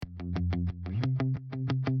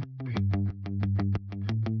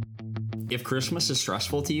if Christmas is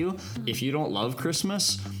stressful to you, if you don't love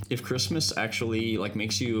Christmas, if Christmas actually like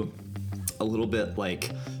makes you a little bit like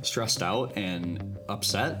stressed out and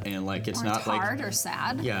upset, and like it's not like hard or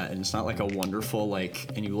sad. Yeah, and it's not like a wonderful like,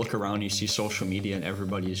 and you look around, you see social media and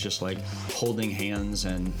everybody is just like holding hands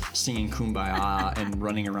and singing Kumbaya and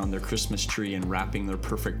running around their Christmas tree and wrapping their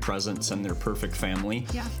perfect presents and their perfect family.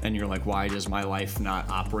 Yeah. And you're like, why does my life not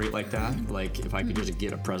operate like that? Like if I could just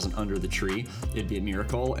get a present under the tree, it'd be a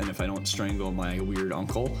miracle. And if I don't strangle my weird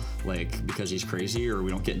uncle, like because he's crazy, or we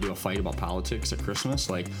don't get into a fight about politics at Christmas,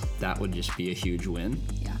 like that would just be a huge win.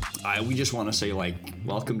 Yeah. We just want to say like,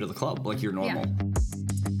 welcome to the club, like you're normal. Yeah.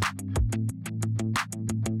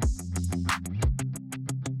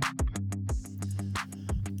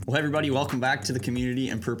 Well, hey everybody, welcome back to the Community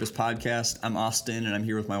and Purpose Podcast. I'm Austin, and I'm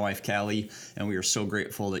here with my wife, Calli, and we are so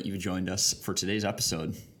grateful that you've joined us for today's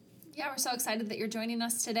episode. Yeah, we're so excited that you're joining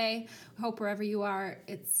us today. We hope wherever you are,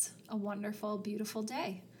 it's a wonderful, beautiful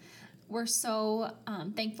day. We're so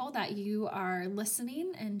thankful that you are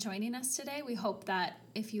listening and joining us today. We hope that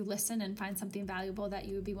if you listen and find something valuable, that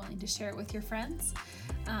you would be willing to share it with your friends.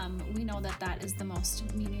 We know that that is the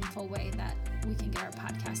most meaningful way that we can get our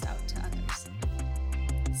podcast out to others.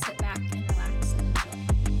 Sit back and relax and enjoy.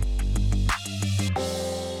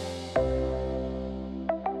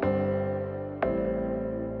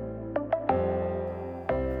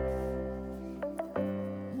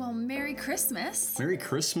 Well, Merry Christmas. Merry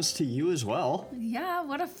Christmas to you as well. Yeah,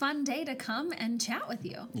 what a fun day to come and chat with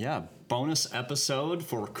you. Yeah, bonus episode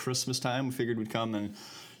for Christmas time. We figured we'd come and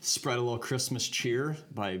spread a little Christmas cheer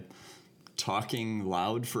by talking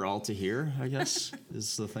loud for all to hear, I guess,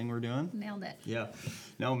 is the thing we're doing. Nailed it. Yeah.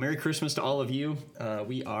 Now, Merry Christmas to all of you.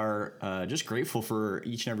 We are just grateful for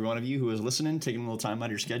each and every one of you who is listening, taking a little time out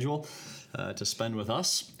of your schedule to spend with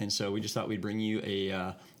us. And so we just thought we'd bring you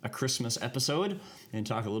a Christmas episode and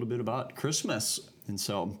talk a little bit about Christmas. And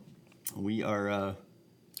so we are...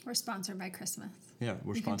 We're sponsored by Christmas. Yeah,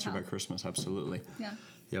 we're sponsored by Christmas, absolutely. Yeah.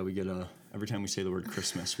 Yeah, we get every time we say the word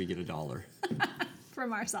Christmas, we get $1.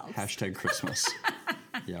 From ourselves. Hashtag Christmas.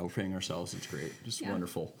 Yeah, we're paying ourselves. It's great. Just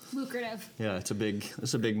wonderful. Lucrative. Yeah, it's a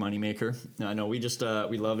big money maker. No, we just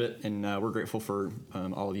we love it, and we're grateful for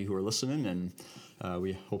all of you who are listening, and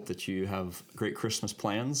we hope that you have great Christmas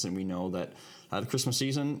plans. And we know that the Christmas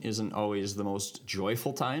season isn't always the most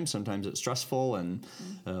joyful time. Sometimes it's stressful, and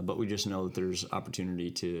but we just know that there's opportunity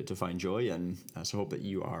to find joy, and so hope that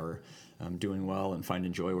you are doing well and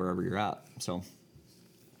finding joy wherever you're at. So.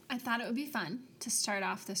 I thought it would be fun to start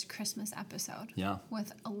off this Christmas episode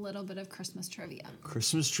with a little bit of Christmas trivia.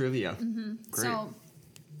 Christmas trivia. Mm-hmm. Great. So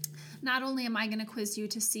not only am I going to quiz you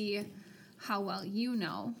to see how well you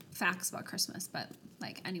know facts about Christmas, but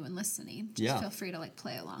like anyone listening, just feel free to like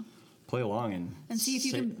play along. Play along and see if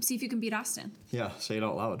you can beat Austin. Yeah, say it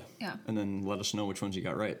out loud. Yeah. And then let us know which ones you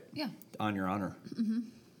got right. Yeah. On your honor. Mm-hmm.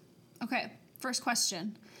 Okay, first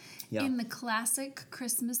question. Yeah. In the classic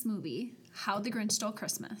Christmas movie, How the Grinch Stole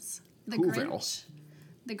Christmas, the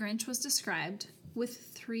Grinch was described with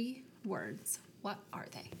 3 words. What are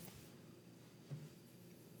they?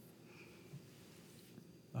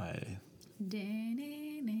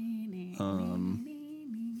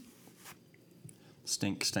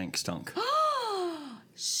 Stink, stank, stunk.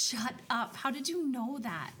 Shut up. How did you know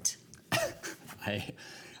that?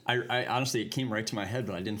 I honestly, it came right to my head,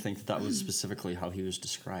 but I didn't think that was specifically how he was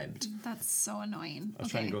described. That's so annoying. I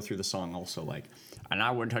was trying to go through the song also, like, and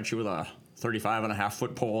I wouldn't touch you with a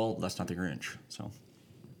 35.5-foot pole. That's not the Grinch, so.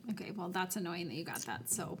 Okay, well, that's annoying that you got that,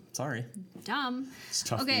 so. Sorry. Dumb. It's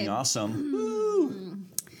tough being awesome. Woo!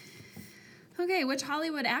 Okay, which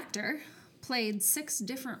Hollywood actor played 6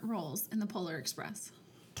 different roles in the Polar Express?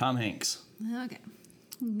 Tom Hanks. Okay.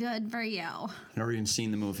 Good for you. I've never even seen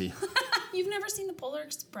the movie. You've never seen the Polar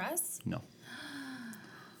Express? No.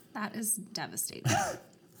 That is devastating.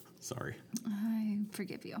 Sorry. I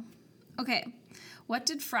forgive you. Okay. What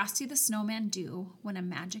did Frosty the Snowman do when a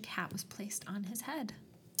magic hat was placed on his head?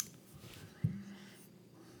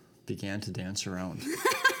 Began to dance around.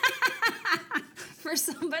 For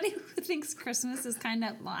somebody who thinks Christmas is kind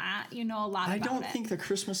of blah, you know a lot about it. I don't think that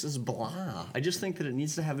Christmas is blah. I just think that it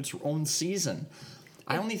needs to have its own season.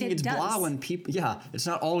 I only think it's blah when people... Yeah, it's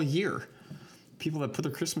not all year. People that put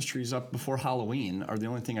their Christmas trees up before Halloween are the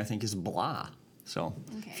only thing I think is blah. So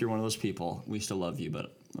if you're one of those people, we still love you,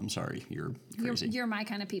 but I'm sorry, you're crazy. You're my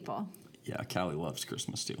kind of people. Yeah, Calli loves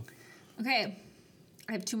Christmas too. Okay,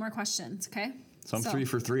 I have 2 more questions, okay? So I'm 3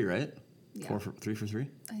 for 3, right? Yeah. 3 for 3?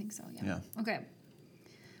 I think so, yeah. Okay.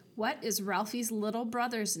 What is Ralphie's little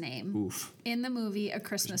brother's name in the movie A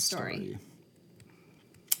Christmas Story?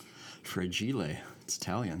 Fragile. It's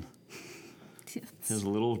Italian. His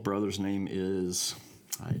little brother's name is,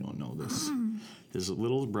 I don't know this. His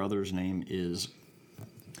little brother's name is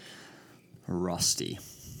Rusty.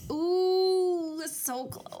 Ooh, so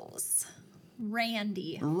close.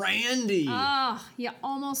 Randy. Randy! Oh, you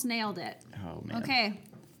almost nailed it. Oh, man. Okay,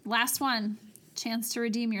 last one. Chance to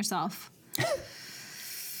redeem yourself.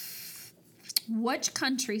 Which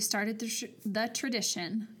country started the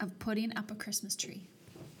tradition of putting up a Christmas tree?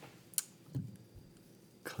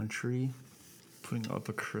 Country putting up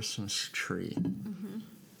a Christmas tree.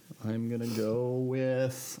 I'm going to go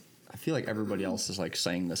with... I feel like everybody else is like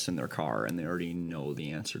saying this in their car and they already know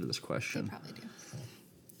the answer to this question. They probably do.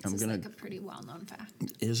 This is like a pretty well-known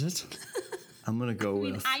fact. Is it? I'm going to go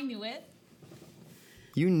with... I knew it.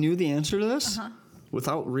 You knew the answer to this? Uh-huh.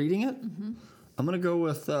 Without reading it? Mm-hmm. I'm going to go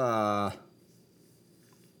with...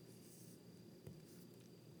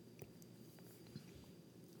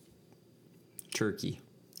 Turkey.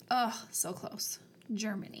 Oh, so close.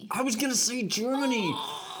 Germany. I was going to say Germany.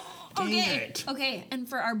 Dang it. Okay, and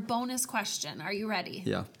for our bonus question, are you ready?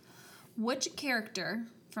 Yeah. Which character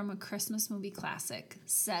from a Christmas movie classic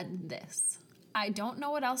said this? I don't know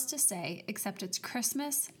what else to say except it's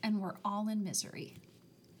Christmas and we're all in misery.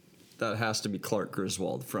 That has to be Clark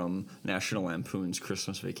Griswold from National Lampoon's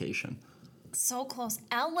Christmas Vacation. So close.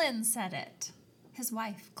 Ellen said it. His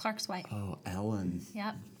wife, Clark's wife. Oh, Ellen.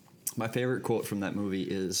 Yep. My favorite quote from that movie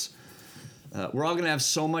is, we're all going to have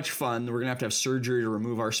so much fun. We're going to have surgery to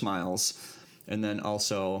remove our smiles. And then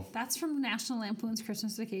also... That's from National Lampoon's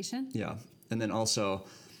Christmas Vacation? Yeah. And then also,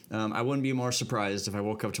 I wouldn't be more surprised if I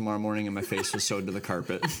woke up tomorrow morning and my face was sewed to the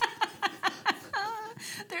carpet.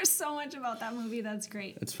 There's so much about that movie that's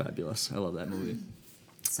great. It's fabulous. I love that movie.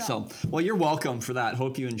 So well, you're welcome for that.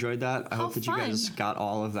 Hope you enjoyed that. I hope that fun. you guys got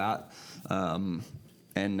all of that.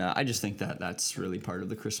 And I just think that that's really part of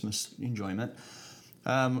the Christmas enjoyment.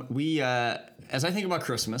 As I think about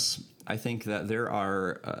Christmas, I think that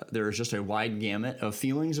there is just a wide gamut of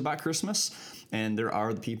feelings about Christmas, and there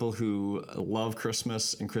are the people who love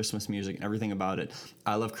Christmas and Christmas music and everything about it.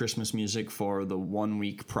 I love Christmas music for the 1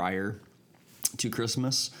 week prior to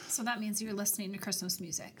Christmas. So that means you're listening to Christmas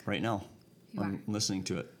music. Right now, I'm are. listening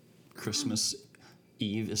to it. Christmas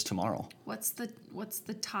Eve is tomorrow. What's the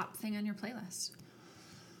top thing on your playlist?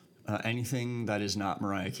 Anything that is not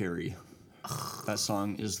Mariah Carey. That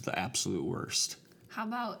song is the absolute worst. How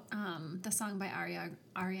about the song by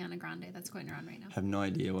Ariana Grande that's going around right now? I have no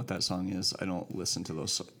idea what that song is. I don't listen to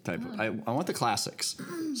those type of... I want the classics.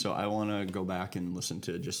 So I want to go back and listen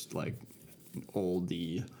to just like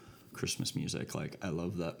oldie Christmas music. Like I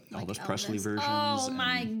love that Like Elvis Elvis. Presley versions. Oh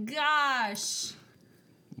my gosh.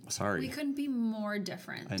 Sorry. We couldn't be more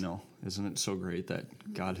different. I know. Isn't it so great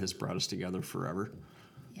that God has brought us together forever?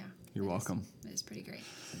 Yeah. You're welcome. It is pretty great.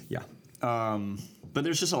 Yeah. But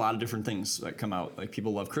there's just a lot of different things that come out. Like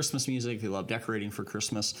people love Christmas music, they love decorating for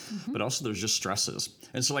Christmas, but also there's just stresses.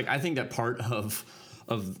 And so like I think that part of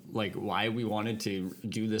like why we wanted to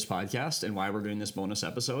do this podcast and why we're doing this bonus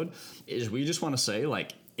episode is we just want to say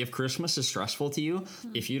like if Christmas is stressful to you,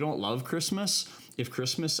 if you don't love Christmas, if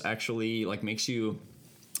Christmas actually like makes you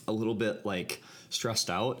a little bit like stressed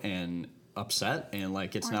out and upset and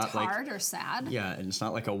like it's not like hard or sad. Yeah, and it's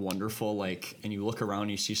not like a wonderful like and you look around,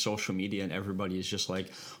 you see social media and everybody is just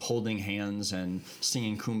like holding hands and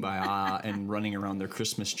singing Kumbaya and running around their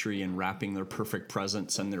Christmas tree and wrapping their perfect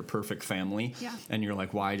presents and their perfect family. Yeah. And you're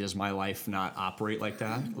like, why does my life not operate like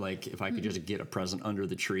that? Like if I could just get a present under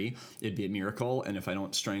the tree, it'd be a miracle. And if I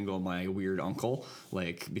don't strangle my weird uncle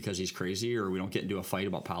like because he's crazy or we don't get into a fight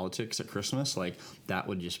about politics at Christmas, like that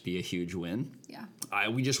would just be a huge win. Yeah.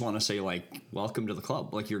 We just want to say like welcome to the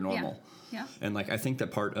club, like you're normal. Yeah. And like I think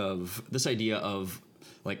that part of this idea of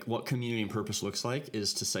like what community and purpose looks like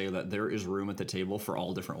is to say that there is room at the table for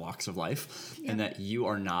all different walks of life and that you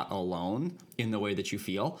are not alone in the way that you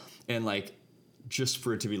feel. And like just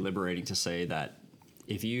for it to be liberating to say that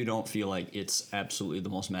if you don't feel like it's absolutely the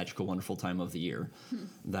most magical, wonderful time of the year,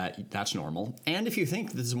 that's normal. And if you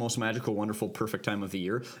think this is the most magical, wonderful, perfect time of the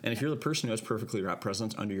year, and if you're the person who has perfectly wrapped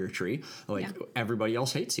presents under your tree, like everybody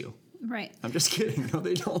else hates you. Right. I'm just kidding. No,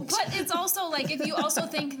 they don't. But it's also like if you also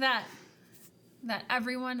think that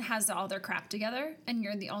everyone has all their crap together and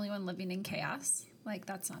you're the only one living in chaos, like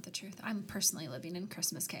that's not the truth. I'm personally living in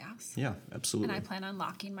Christmas chaos. Yeah, absolutely. And I plan on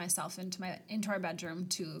locking myself into our bedroom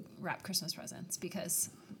to wrap Christmas presents because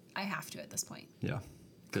I have to at this point. Yeah,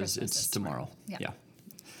 because it's tomorrow. Yeah.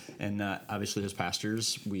 And obviously, as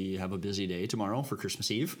pastors, we have a busy day tomorrow for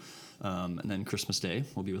Christmas Eve, and then Christmas Day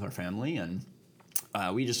we'll be with our family, and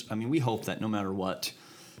we hope that no matter what,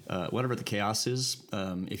 whatever the chaos is,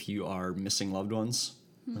 if you are missing loved ones,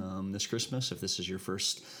 this Christmas. If this is your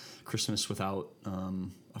first Christmas without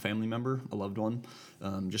a family member, a loved one,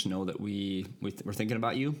 just know that we're thinking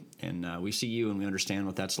about you, and we see you, and we understand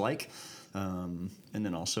what that's like. And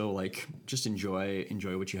then also, like, just enjoy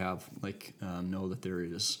what you have. Like, know that there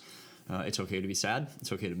is, it's okay to be sad.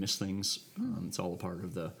 It's okay to miss things. It's all a part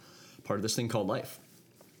of this thing called life.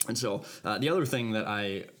 And so the other thing that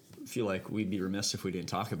I feel like we'd be remiss if we didn't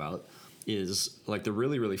talk about is like the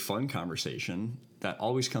really, really fun conversation that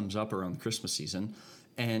always comes up around the Christmas season.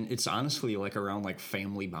 And it's honestly like around like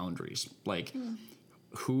family boundaries. Like,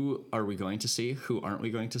 who are we going to see? Who aren't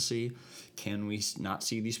we going to see? Can we not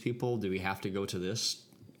see these people? Do we have to go to this?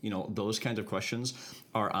 You know, those kinds of questions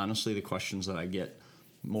are honestly the questions that I get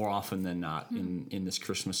more often than not in this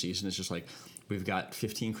Christmas season. It's just like, we've got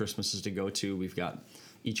 15 Christmases to go to. We've got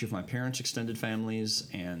each of my parents' extended families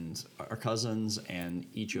and our cousins and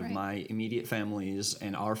each of my immediate families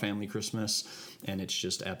and our family Christmas. And it's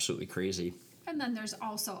just absolutely crazy. And then there's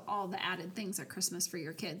also all the added things at Christmas for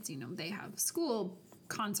your kids. You know, they have school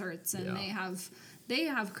concerts and they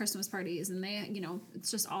have Christmas parties, and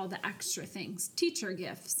it's just all the extra things, teacher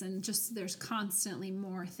gifts, and just there's constantly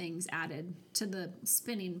more things added to the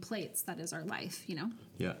spinning plates that is our life, you know?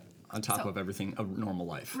 Yeah. On top of everything, a normal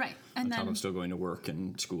life. Right. And on top of still going to work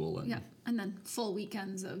and school. And and then full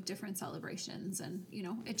weekends of different celebrations. And,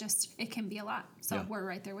 it can be a lot. So we're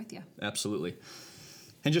right there with you. Absolutely.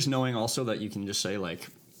 And just knowing also that you can just say, like,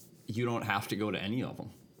 you don't have to go to any of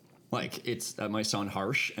them. Like, that might sound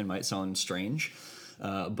harsh and might sound strange,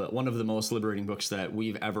 but one of the most liberating books that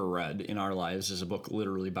we've ever read in our lives is a book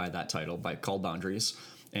literally by that title, called Boundaries.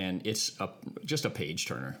 And it's just a page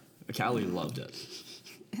turner. Calli loved it.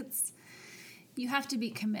 You have to be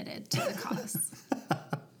committed to the cause.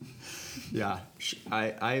 Yeah,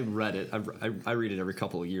 I read it. I read it every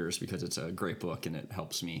couple of years because it's a great book and it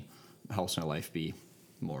helps my life be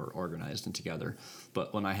more organized and together.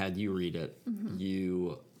 But when I had you read it,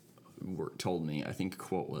 you told me, I think the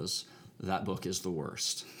quote was, "That book is the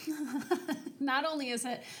worst." Not only is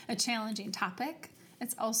it a challenging topic,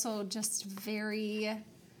 it's also just very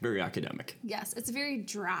academic. Yes, it's very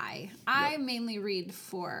dry. I mainly read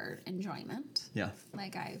for enjoyment. Yeah.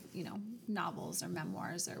 Like novels or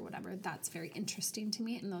memoirs or whatever. That's very interesting to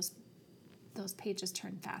me, and those pages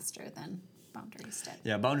turn faster than Boundaries did.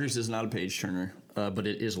 Yeah, Boundaries is not a page turner, but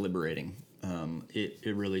it is liberating.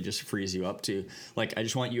 It really just frees you up to, like, I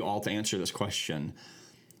just want you all to answer this question.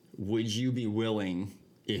 Would you be willing,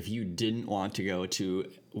 if you didn't want to go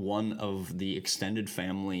to one of the extended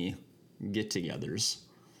family get-togethers,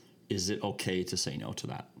 is it okay to say no to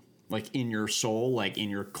that? Like, in your soul, like in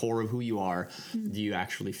your core of who you are, do you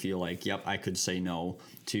actually feel like, yep, I could say no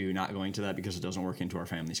to not going to that because it doesn't work into our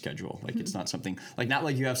family schedule? Like, it's not something, like, not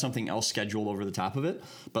like you have something else scheduled over the top of it,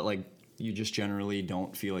 but like you just generally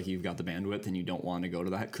don't feel like you've got the bandwidth and you don't want to go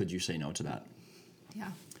to that. Could you say no to that?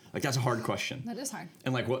 Yeah. Like, that's a hard question. That is hard.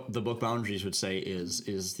 And like what the book Boundaries would say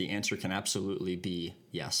is the answer can absolutely be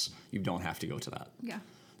yes. You don't have to go to that. Yeah.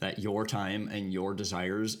 That your time and your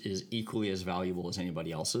desires is equally as valuable as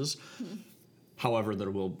anybody else's. However, there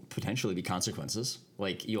will potentially be consequences.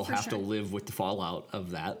 Like, you'll have to live with the fallout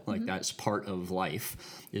of that. Like, that's part of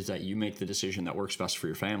life, is that you make the decision that works best for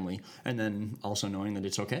your family, and then also knowing that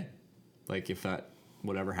it's okay. Like, if that,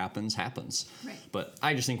 whatever happens, happens. Right. But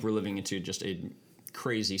I just think we're living into just a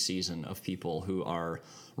crazy season of people who are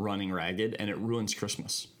running ragged, and it ruins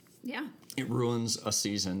Christmas. Yeah. It ruins a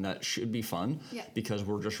season that should be fun because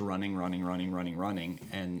we're just running,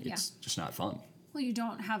 and it's just not fun. Well, you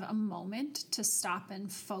don't have a moment to stop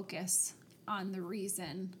and focus on the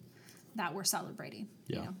reason that we're celebrating.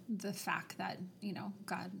 Yeah. You know, the fact that,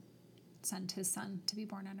 God sent his son to be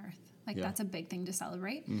born on earth. Like, that's a big thing to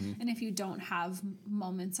celebrate. And if you don't have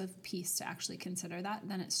moments of peace to actually consider that,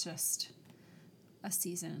 then it's just a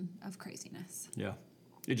season of craziness. Yeah.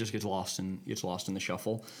 It just gets lost in the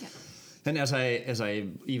shuffle. Yeah. And as I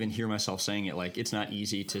even hear myself saying it, like, it's not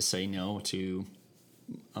easy to say no to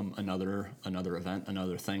another event,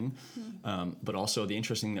 another thing. But also the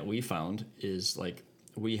interesting that we found is, like,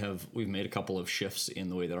 we've made a couple of shifts in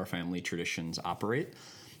the way that our family traditions operate.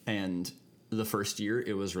 And the first year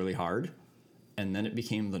it was really hard, and then it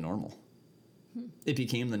became the normal. It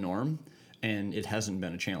became the norm, and it hasn't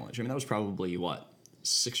been a challenge. I mean, that was probably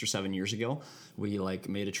 6 or 7 years ago. We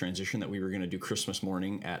made a transition that we were going to do Christmas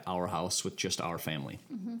morning at our house with just our family.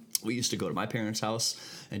 We used to go to my parents' house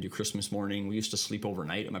and do Christmas morning. We used to sleep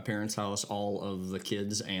overnight at my parents' house. All of the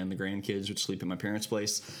kids and the grandkids would sleep at my parents'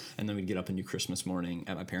 place, and then we'd get up and do Christmas morning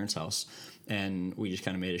at my parents' house. And we just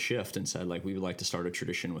kind of made a shift and said, like, we would like to start a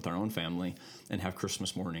tradition with our own family and have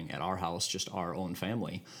Christmas morning at our house, just our own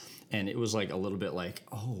family. And it was like a little bit like,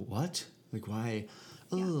 oh, what? Like, why?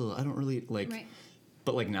 Oh, I don't really like. Right.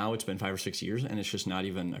 But like now it's been 5 or 6 years and it's just not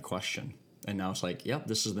even a question. And now it's like, yep,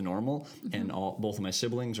 this is the normal. And both of my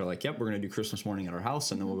siblings are like, yep, we're going to do Christmas morning at our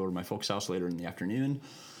house. And then we'll go to my folks' house later in the afternoon.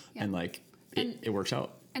 Yeah. And like, it works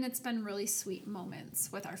out. And it's been really sweet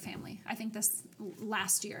moments with our family. I think this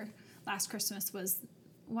last Christmas was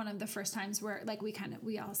one of the first times where like we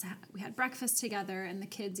had breakfast together and the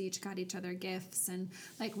kids each got each other gifts, and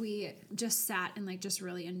like we just sat and like just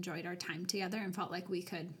really enjoyed our time together and felt like we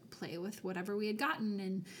could play with whatever we had gotten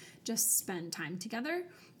and just spend time together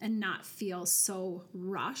and not feel so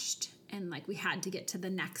rushed and like we had to get to the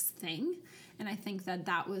next thing. And I think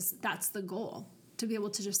that's the goal, to be able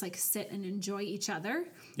to just like sit and enjoy each other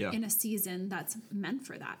in a season that's meant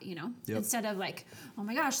for that, you know, instead of like, oh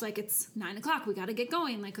my gosh, like it's 9:00, we got to get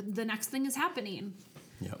going. Like the next thing is happening.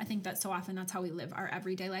 Yep. I think that so often that's how we live our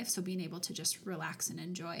everyday life. So being able to just relax and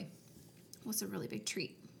enjoy was a really big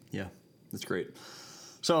treat. Yeah, that's great.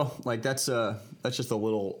 So like, that's just a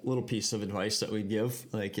little piece of advice that we give.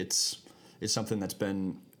 Like it's something that's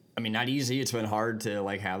been, I mean, not easy. It's been hard to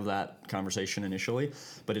like have that conversation initially,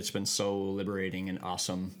 but it's been so liberating and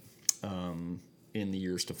awesome in the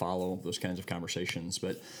years to follow, those kinds of conversations.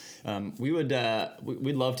 But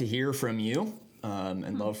we'd love to hear from you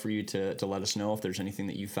and love for you to let us know if there's anything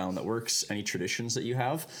that you found that works, any traditions that you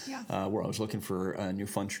have. Yeah. We're always looking for a new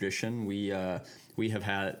fun tradition. We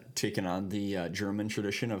have taken on the German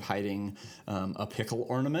tradition of hiding a pickle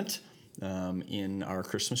ornament in our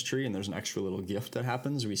Christmas tree, and there's an extra little gift that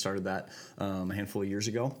happens. We started that a handful of years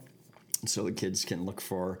ago, so the kids can look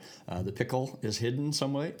for the pickle is hidden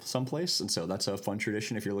someplace, and so that's a fun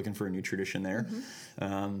tradition if you're looking for a new tradition there.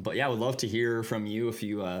 But yeah, I would love to hear from you. If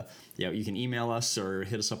you you can email us or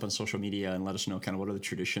hit us up on social media and let us know kind of what are the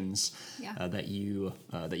traditions that you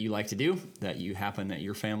like to do, that you happen at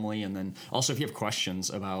your family. And then also if you have questions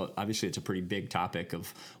about, obviously it's a pretty big topic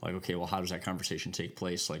of like, okay, well, how does that conversation take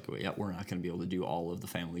place? Like, we're not going to be able to do all of the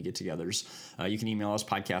family get-togethers. You can email us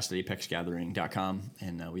podcast@apexgathering.com,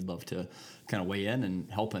 and we'd love to kind of weigh in and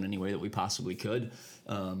help in any way that we possibly could.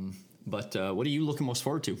 But what are you looking most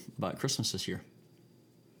forward to about Christmas this year,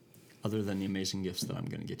 other than the amazing gifts that I'm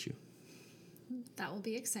going to get you? That will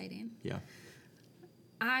be exciting. Yeah.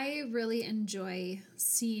 I really enjoy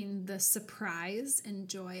seeing the surprise and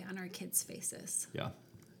joy on our kids' faces. Yeah.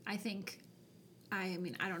 I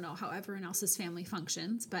don't know how everyone else's family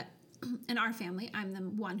functions, but in our family, I'm the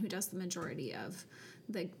one who does the majority of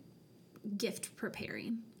the gift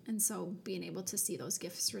preparing. And so being able to see those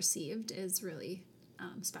gifts received is really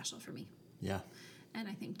special for me. Yeah. And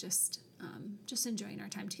I think just enjoying our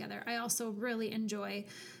time together. I also really enjoy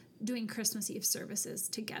doing Christmas Eve services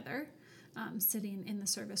together, sitting in the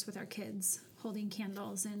service with our kids, holding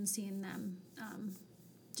candles and seeing them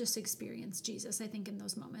just experience Jesus. I think in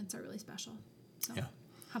those moments are really special. So, yeah.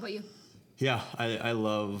 How about you? Yeah, I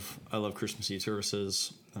love Christmas Eve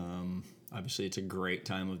services. Obviously, it's a great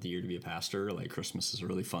time of the year to be a pastor. Like, Christmas is a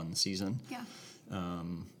really fun season. Yeah.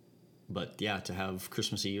 But yeah, to have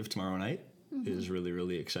Christmas Eve tomorrow night is really,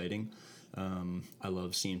 really exciting. I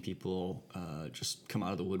love seeing people just come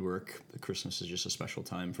out of the woodwork. Christmas is just a special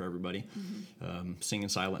time for everybody. Singing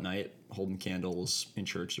Silent Night, holding candles in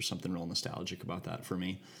church, there's something real nostalgic about that for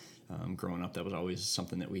me. Growing up, that was always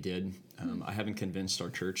something that we did. I haven't convinced our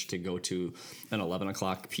church to go to an 11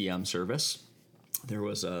 o'clock p.m. service. There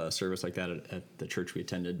was a service like that at the church we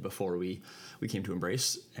attended before we came to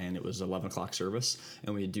Embrace, and it was 11 o'clock service,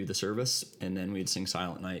 and we'd do the service, and then we'd sing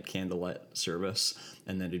Silent Night, candlelit service,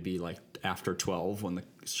 and then it'd be like after 12 when the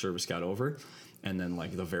service got over, and then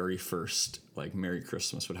like the very first like Merry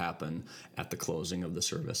Christmas would happen at the closing of the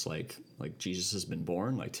service, like Jesus has been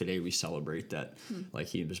born, like today we celebrate that like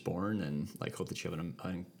he was born, and like hope that you have an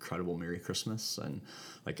incredible Merry Christmas, and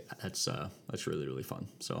like that's really, really fun.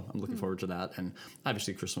 So I'm looking forward to that. And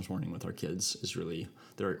obviously Christmas morning with our kids is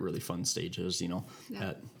they're at really fun stages, you know,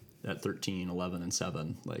 at 13, 11, and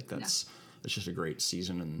 7, like that's it's just a great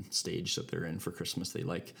season and stage that they're in for Christmas.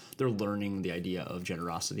 They're learning the idea of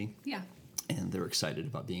generosity. Yeah. And they're excited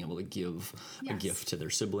about being able to give a gift to their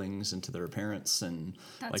siblings and to their parents, and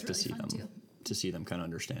that's like really to see them kind of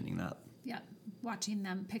understanding that. Yeah, watching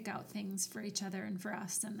them pick out things for each other and for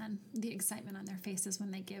us, and then the excitement on their faces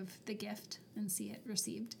when they give the gift and see it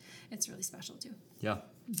received. It's really special too. Yeah.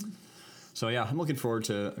 So yeah, I'm looking forward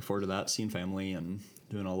to that, seeing family and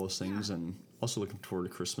doing all those things, and also looking forward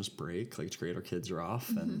to Christmas break. Like, it's great, our kids are off,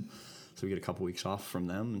 and so we get a couple weeks off from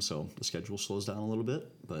them, and so the schedule slows down a little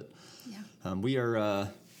bit. But we're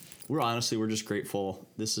just grateful.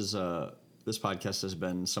 This podcast has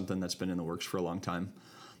been something that's been in the works for a long time,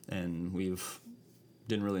 and we've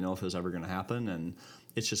didn't really know if it was ever going to happen. And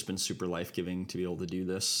it's just been super life-giving to be able to do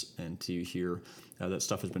this and to hear that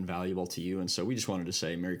stuff has been valuable to you. And so we just wanted to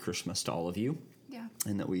say Merry Christmas to all of you. Yeah.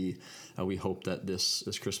 And that we hope that this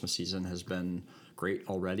Christmas season has been great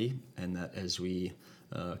already, and that as we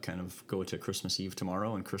kind of go to Christmas Eve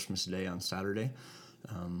tomorrow and Christmas Day on Saturday,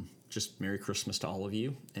 just Merry Christmas to all of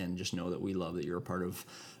you, and just know that we love that you're a part of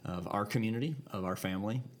our community, of our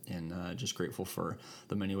family, and just grateful for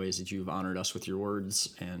the many ways that you've honored us with your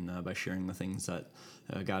words and by sharing the things that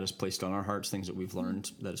God has placed on our hearts, things that we've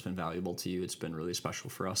learned that has been valuable to you. It's been really special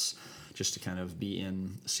for us just to kind of be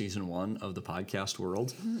in season 1 of the podcast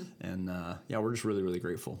world. And we're just really, really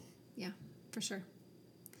grateful. Yeah, for sure.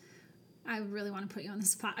 I really want to put you on the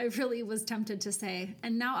spot. I really was tempted to say,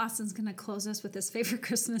 and now Austin's going to close us with his favorite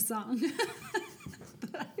Christmas song.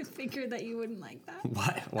 But I figured that you wouldn't like that.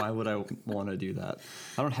 Why would I want to do that?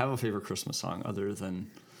 I don't have a favorite Christmas song other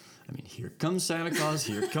than, here comes Santa Claus,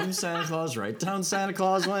 right down Santa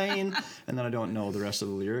Claus Lane. And then I don't know the rest of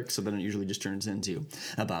the lyrics, so then it usually just turns into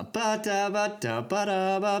Does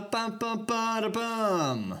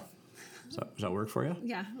that work for you?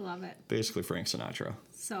 Yeah, I love it. Basically Frank Sinatra.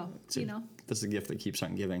 So, That's the gift that keeps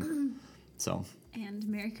on giving. So. And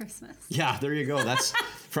Merry Christmas. Yeah, there you go. That's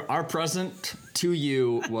for our present to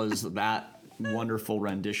you was that wonderful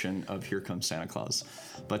rendition of Here Comes Santa Claus.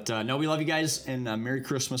 But no, we love you guys, and Merry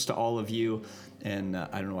Christmas to all of you. And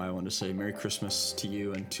I don't know why I wanted to say Merry Christmas to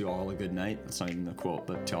you and to all a good night. That's not even the quote,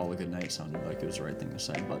 but to all a good night sounded like it was the right thing to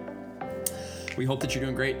say. But we hope that you're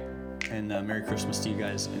doing great, and Merry Christmas to you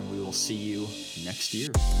guys, and we will see you next year.